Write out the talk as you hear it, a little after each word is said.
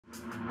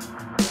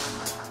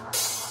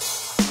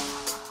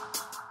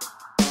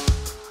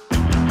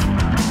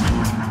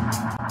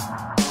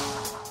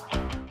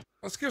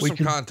Let's give some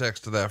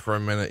context to that for a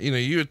minute. You know,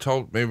 you had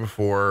told me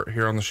before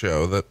here on the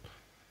show that,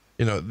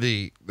 you know,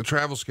 the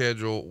travel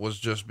schedule was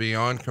just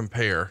beyond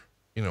compare,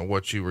 you know,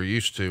 what you were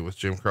used to with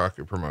Jim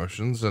Crockett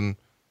Promotions. And,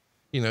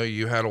 you know,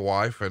 you had a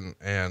wife and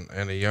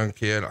a young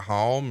kid at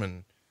home,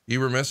 and you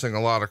were missing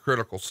a lot of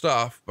critical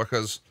stuff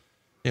because,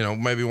 you know,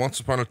 maybe once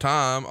upon a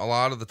time, a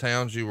lot of the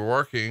towns you were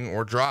working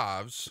were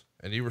drives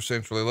and you were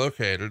centrally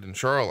located in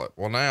Charlotte.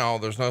 Well, now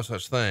there's no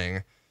such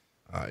thing.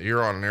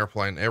 You're on an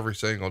airplane every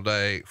single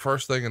day,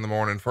 first thing in the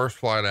morning, first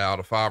flight out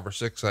at 5 or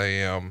 6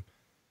 a.m.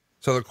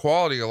 So the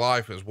quality of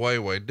life is way,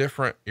 way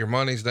different. Your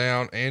money's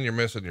down and you're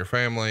missing your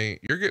family.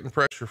 You're getting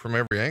pressure from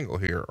every angle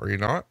here. Are you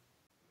not?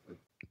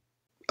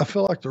 I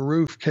feel like the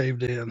roof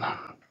caved in.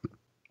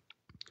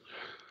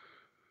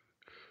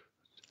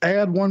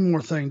 Add one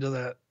more thing to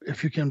that.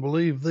 If you can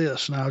believe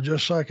this now,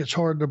 just like it's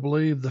hard to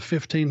believe the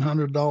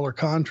 $1,500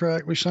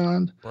 contract we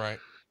signed. Right.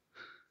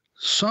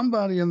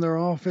 Somebody in their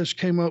office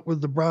came up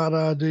with the bright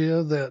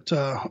idea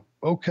that,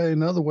 okay,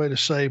 another way to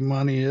save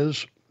money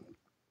is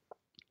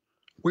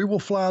we will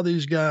fly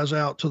these guys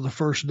out to the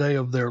first day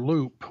of their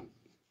loop,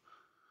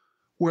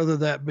 whether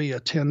that be a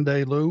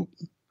 10-day loop,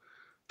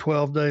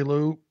 12-day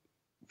loop,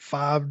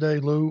 5-day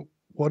loop,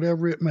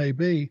 whatever it may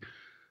be,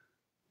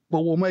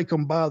 but we'll make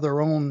them buy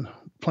their own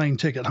plane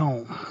ticket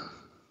home.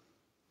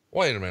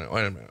 Wait a minute.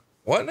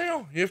 What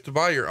now? You have to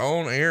buy your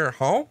own air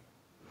home?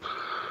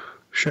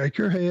 Shake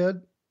your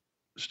head.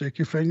 Stick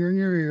your finger in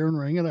your ear and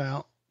ring it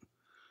out.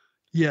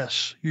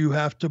 Yes, you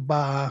have to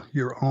buy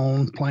your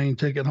own plane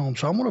ticket home.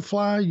 So I'm going to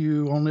fly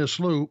you on this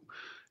loop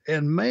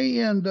and may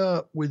end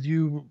up with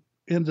you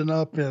ending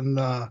up in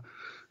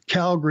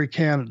Calgary,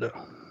 Canada.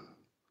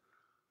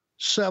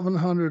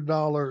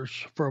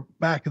 $700 for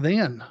back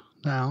then.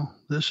 Now,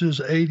 this is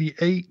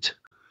 88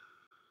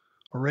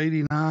 or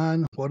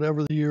 89,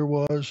 whatever the year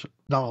was,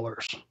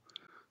 dollars.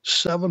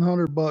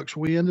 $700.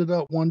 We ended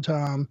up one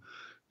time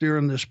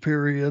during this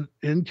period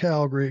in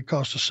Calgary. It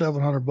cost us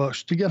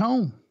 $700 to get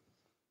home.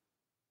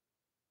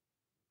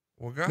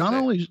 Well, not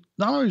only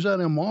is that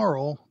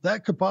immoral,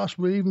 that could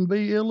possibly even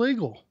be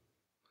illegal.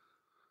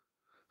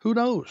 Who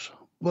knows?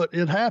 But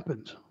it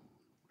happened.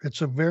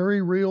 It's a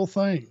very real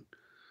thing.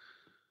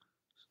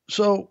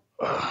 So,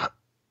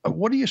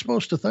 what are you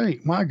supposed to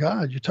think? My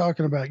God, you're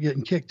talking about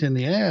getting kicked in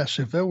the ass.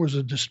 If there was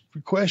a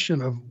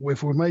question of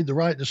if we made the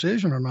right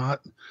decision or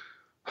not,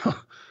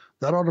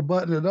 that ought to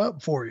button it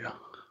up for you.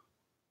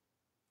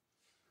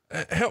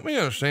 Help me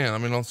understand. I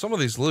mean, on some of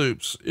these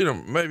loops, you know,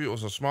 maybe it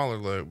was a smaller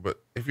loop,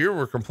 but if you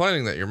were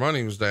complaining that your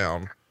money was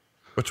down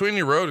between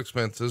your road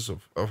expenses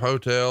of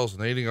hotels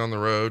and eating on the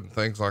road and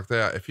things like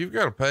that, if you've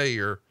got to pay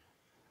your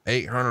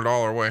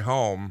 $800 way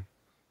home,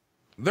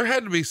 there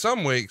had to be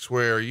some weeks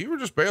where you were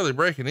just barely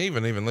breaking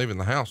even leaving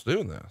the house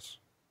doing this.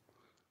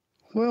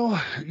 Well,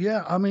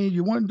 yeah, I mean,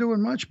 you weren't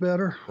doing much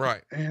better.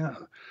 Right. And,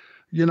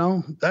 you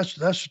know, that's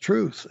the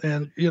truth.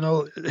 And, you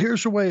know,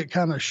 here's the way it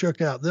kind of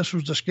shook out. This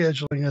was the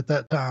scheduling at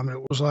that time.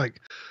 It was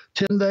like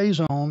 10 days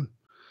on,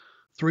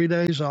 3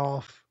 days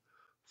off,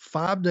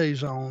 5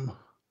 days on,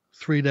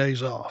 3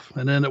 days off.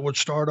 And then it would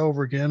start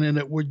over again, and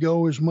it would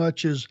go as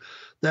much as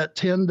that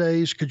 10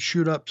 days could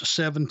shoot up to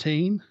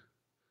 17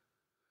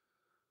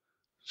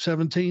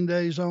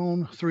 days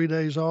on, 3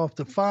 days off.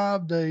 The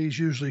 5 days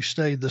usually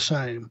stayed the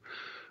same.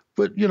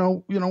 But, you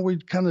know, we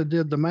kind of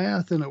did the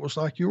math, and it was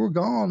like you were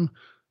gone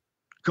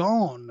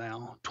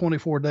now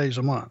 24 days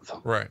a month.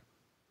 Right.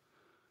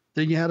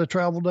 Then you had a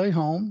travel day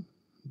home.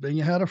 Then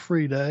you had a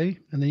free day,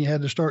 and then you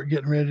had to start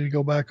getting ready to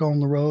go back on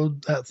the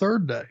road that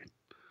third day.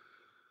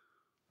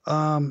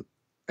 And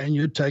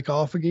you'd take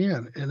off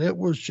again. And it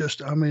was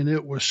just, I mean,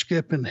 it was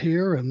skipping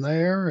here and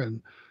there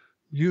and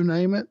you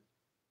name it.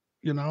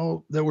 You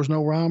know, there was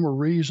no rhyme or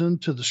reason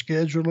to the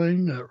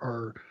scheduling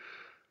or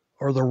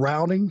the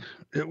routing.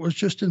 It was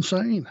just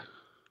insane.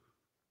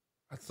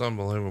 That's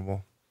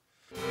unbelievable.